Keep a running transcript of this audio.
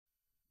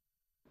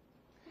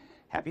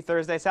Happy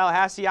Thursday,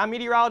 Tallahassee. I'm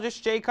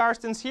meteorologist Jay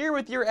Karstens here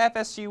with your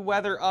FSU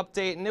weather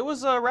update. And it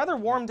was a rather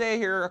warm day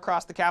here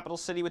across the capital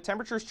city with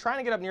temperatures trying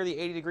to get up near the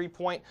 80-degree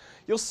point.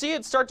 You'll see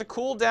it start to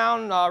cool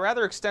down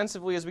rather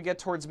extensively as we get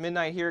towards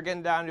midnight here,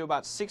 getting down to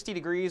about 60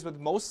 degrees with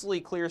mostly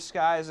clear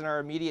skies in our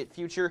immediate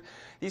future.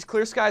 These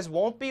clear skies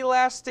won't be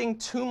lasting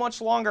too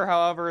much longer,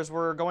 however, as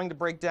we're going to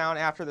break down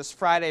after this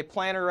Friday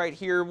planner right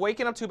here,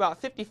 waking up to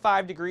about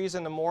 55 degrees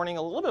in the morning,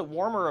 a little bit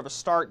warmer of a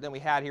start than we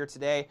had here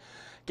today.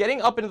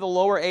 Getting up into the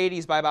lower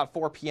 80s by about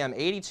 4 p.m.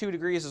 82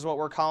 degrees is what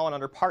we're calling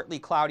under partly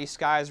cloudy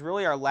skies.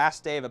 Really our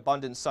last day of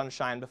abundant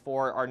sunshine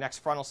before our next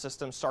frontal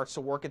system starts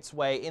to work its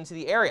way into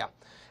the area.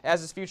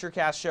 As this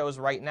futurecast shows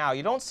right now,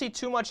 you don't see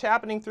too much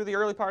happening through the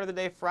early part of the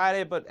day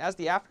Friday, but as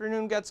the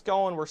afternoon gets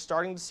going, we're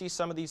starting to see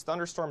some of these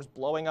thunderstorms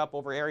blowing up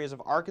over areas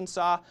of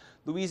Arkansas,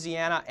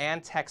 Louisiana,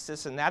 and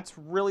Texas, and that's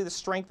really the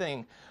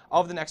strengthening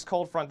of the next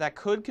cold front that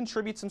could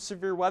contribute some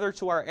severe weather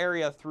to our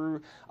area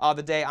through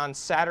the day on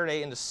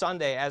Saturday into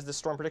Sunday, as the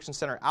Storm Prediction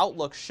Center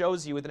outlook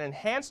shows you, with an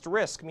enhanced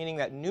risk, meaning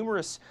that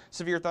numerous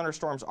severe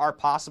thunderstorms are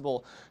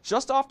possible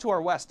just off to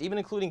our west, even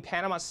including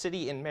Panama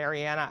City and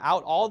Mariana,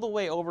 out all the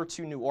way over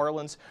to New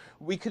Orleans.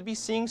 We could be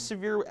seeing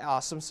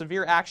some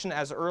severe action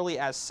as early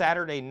as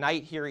Saturday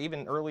night here,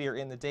 even earlier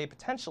in the day,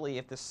 potentially,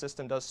 if this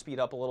system does speed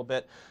up a little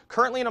bit.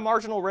 Currently in a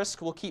marginal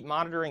risk. We'll keep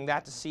monitoring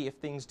that to see if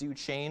things do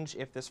change,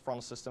 if this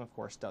frontal system, of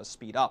course, does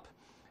speed up.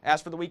 As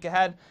for the week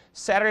ahead,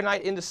 Saturday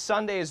night into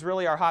Sunday is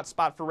really our hot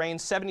spot for rain.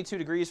 72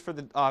 degrees for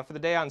the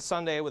day on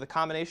Sunday, with a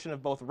combination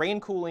of both rain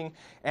cooling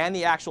and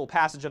the actual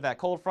passage of that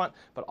cold front.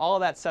 But all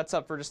of that sets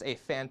up for just a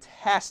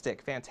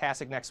fantastic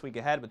next week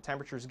ahead, with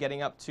temperatures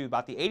getting up to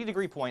about the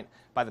 80-degree point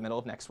by the middle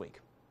of next week.